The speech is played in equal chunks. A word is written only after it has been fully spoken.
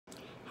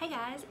Hey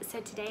guys,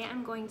 so today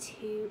I'm going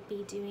to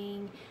be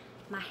doing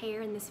my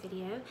hair in this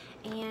video,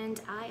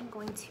 and I am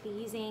going to be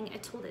using a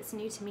tool that's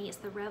new to me. It's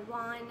the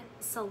Revlon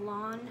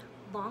Salon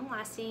Long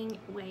Lasting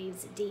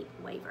Waves Deep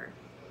Waver.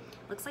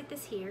 Looks like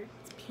this here.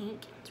 It's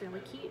pink, it's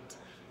really cute.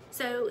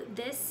 So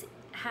this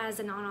has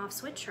an on-off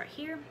switch right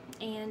here,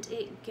 and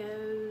it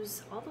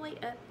goes all the way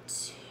up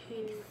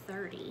to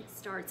 30.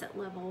 Starts at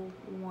level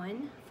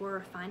 1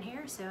 for fine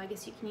hair, so I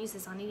guess you can use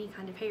this on any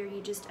kind of hair.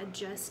 You just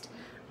adjust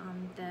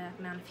the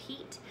amount of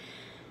heat,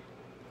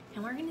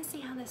 and we're gonna see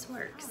how this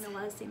works. I don't know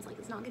why it seems like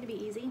it's not gonna be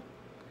easy,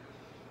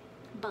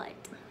 but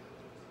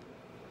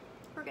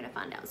we're gonna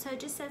find out. So it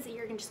just says that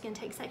you're just gonna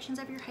take sections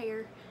of your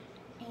hair,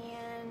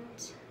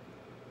 and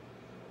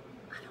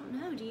I don't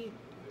know,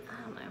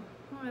 I don't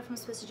know if I'm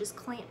supposed to just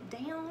clamp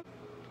down,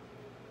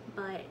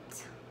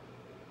 but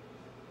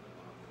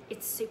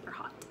it's super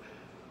hot.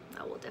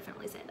 I will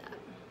definitely say that.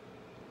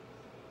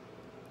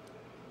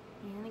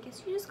 And I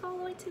guess you just go all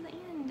the way to the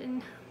end,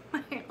 and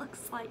my hair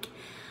looks like,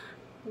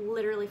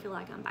 literally feel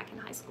like I'm back in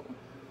high school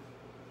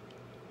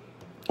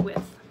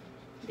with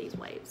these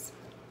waves.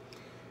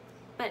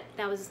 But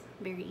that was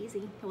very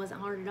easy. It wasn't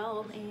hard at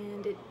all,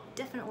 and it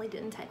definitely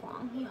didn't take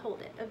long. You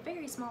hold it a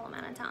very small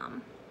amount of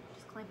time.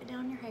 Just clamp it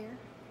down your hair,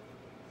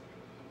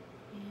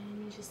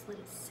 and you just let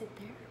it sit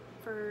there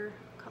for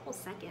a couple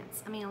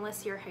seconds. I mean,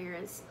 unless your hair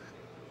is,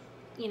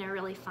 you know,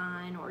 really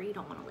fine, or you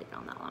don't want to leave it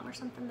on that long or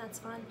something, that's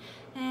fine.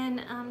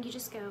 And you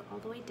just go all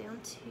the way down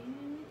to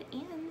the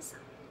ends.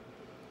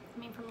 I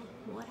mean, from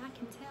what I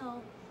can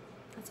tell,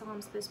 that's all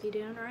I'm supposed to be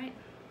doing, right?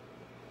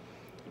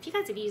 If you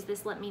guys have used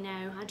this, let me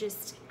know. I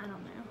don't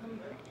know, I'm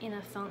in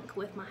a funk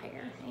with my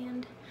hair,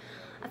 and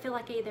I feel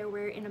like I either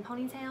wear it in a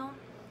ponytail,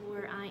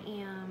 or I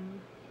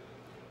am,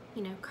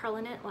 you know,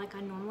 curling it like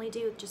I normally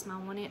do with just my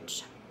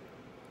 1-inch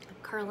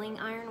curling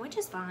iron, which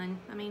is fine.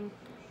 I mean,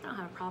 I don't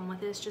have a problem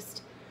with this.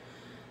 Just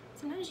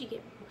sometimes you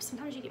get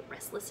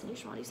restless and you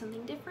just want to do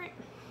something different.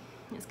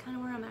 That's kind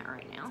of where I'm at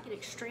right now. It's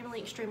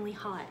extremely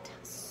hot,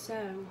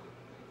 so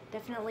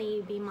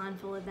definitely be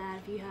mindful of that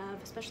if you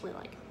have, especially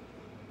like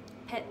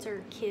pets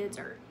or kids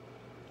or.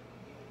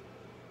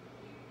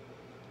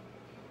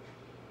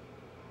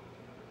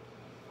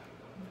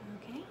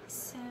 Okay,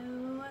 so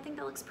I think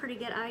that looks pretty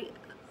good. I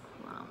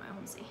don't know,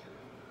 let's see.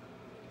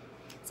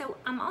 So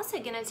I'm also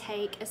gonna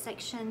take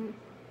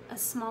a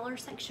smaller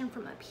section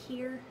from up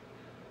here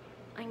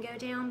and go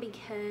down,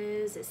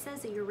 because it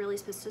says that you're really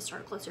supposed to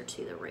start closer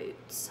to the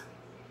roots.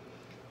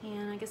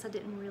 And I guess I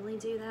didn't really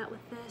do that with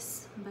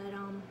this, but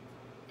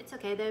it's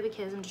okay though,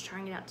 because I'm just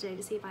trying it out today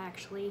to see if I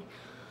actually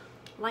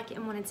like it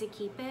and wanted to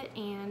keep it,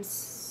 and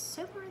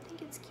so far I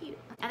think it's cute.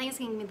 I think it's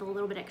gonna give me the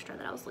little bit extra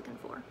that I was looking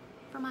for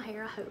my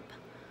hair, I hope.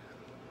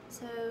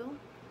 So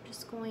I'm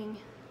just going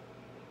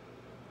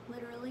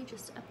literally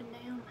just up and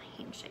down. My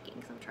hand's shaking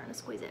because I'm trying to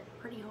squeeze it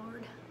pretty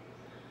hard.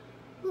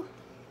 Whew.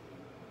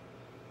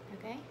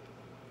 Okay.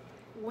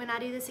 When I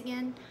do this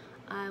again,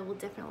 I will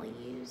definitely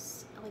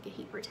use like a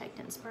heat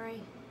protectant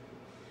spray,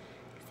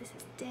 because this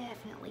is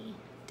definitely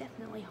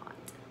hot.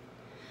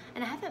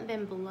 And I haven't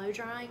been blow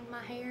drying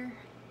my hair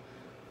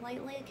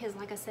lately, because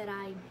like I said,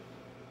 I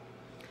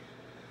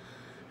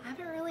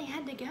haven't really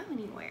had to go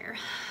anywhere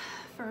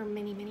for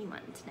many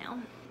months now.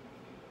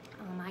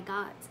 I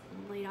got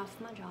laid off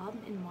my job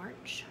in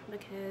March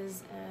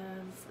because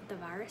of the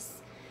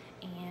virus,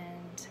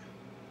 and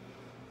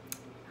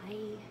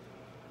I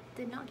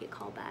did not get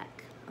called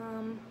back.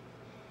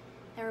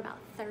 There were about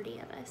 30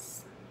 of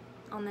us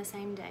on the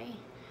same day.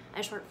 I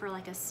just work for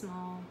like a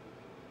small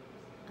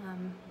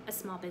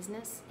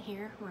business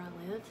here where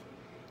I live,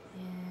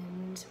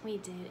 and we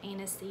did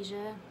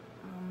anesthesia,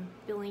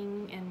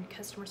 billing and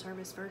customer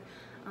service for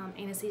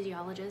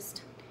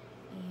anesthesiologist,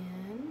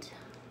 and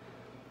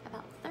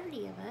about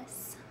 30 of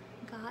us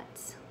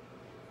got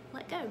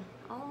let go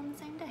all on the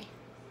same day.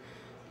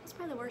 It's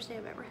probably the worst day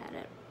I've ever had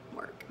at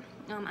work.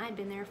 I had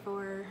been there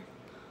for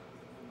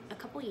a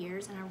couple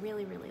years, and I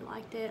really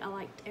liked it. I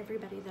liked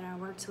everybody that I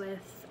worked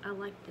with. I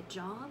liked the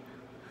job,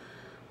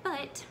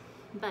 but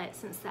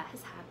since that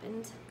has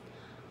happened,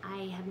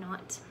 I have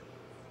not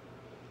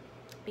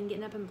been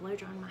getting up and blow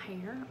drying my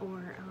hair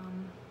or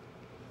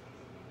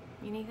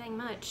anything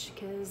much,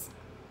 because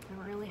I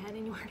haven't really had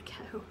anywhere to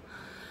go.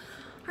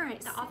 All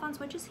right, the off-on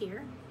switch is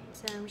here,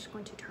 so I'm just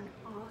going to turn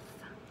it off.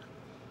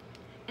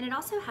 And it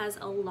also has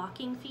a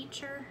locking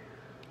feature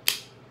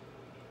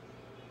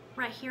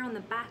right here on the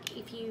back.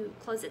 If you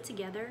close it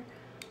together,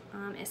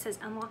 it says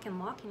unlock and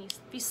lock, and if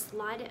you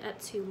slide it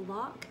up to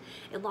lock,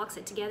 it locks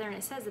it together, and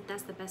it says that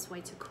that's the best way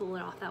to cool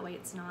it off. That way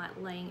it's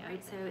not laying out.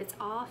 So it's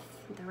off,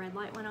 the red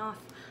light went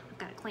off. I've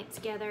got it clamped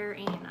together,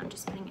 and I'm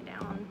just putting it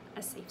down on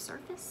a safe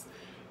surface.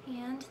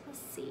 And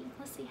let's see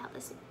how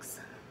this looks.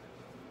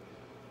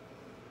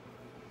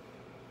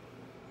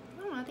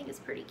 I think it's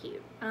pretty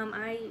cute.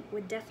 I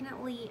would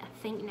definitely, I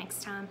think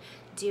next time,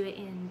 do it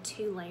in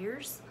 2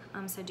 layers.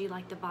 So do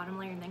like the bottom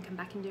layer and then come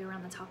back and do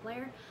around the top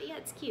layer. But yeah,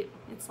 it's cute.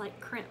 It's like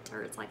crimped,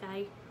 or it's like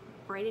I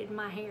braided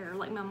my hair.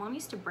 Like my mom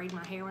used to braid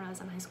my hair when I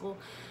was in high school.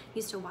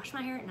 Used to wash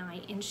my hair at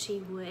night, and she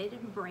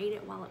would braid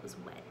it while it was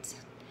wet.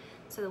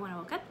 so that when I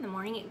woke up in the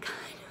morning, it kind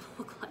of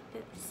looked like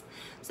this.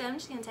 So I'm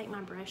just gonna take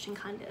my brush and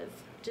kind of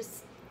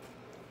just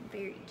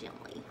very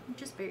gently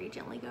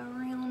go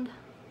around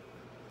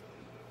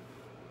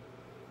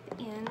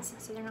the ends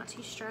so they're not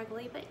too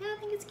straggly. But yeah, I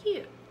think it's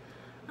cute.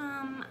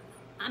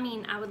 I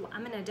mean,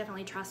 I'm gonna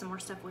definitely try some more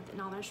stuff with it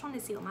and all, but I just wanted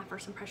to see what my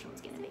first impression was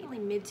gonna be.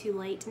 Like mid to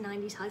late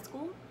 90s high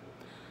school,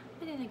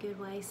 but in a good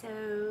way. So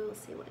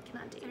let's see, what can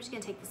I do? I'm just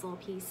gonna take this little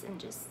piece and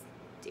just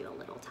do a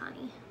little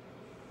tiny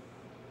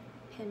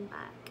pin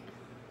back.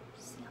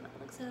 See how that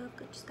looks. So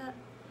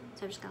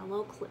I've just got a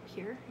little clip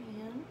here,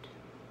 and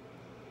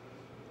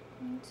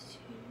I don't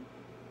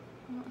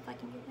know if I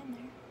can get in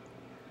there.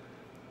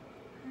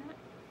 All right.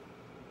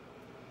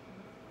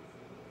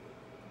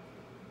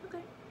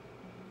 Okay.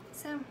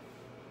 So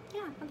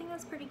yeah, I think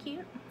that's pretty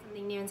cute.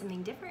 Something new and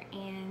something different,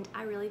 and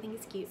I really think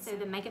it's cute. So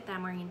the makeup that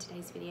I'm wearing in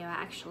today's video, I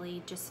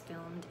actually just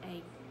filmed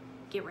a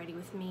get ready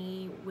with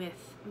me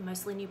with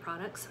mostly new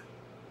products.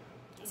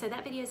 So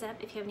that video is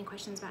up if you have any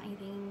questions about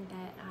anything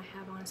that I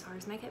have on as far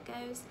as makeup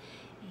goes.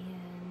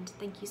 And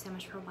thank you so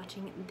much for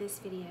watching this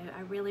video.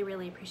 I really,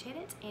 really appreciate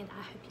it, and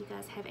I hope you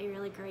guys have a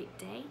really great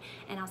day,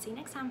 and I'll see you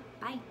next time.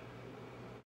 Bye.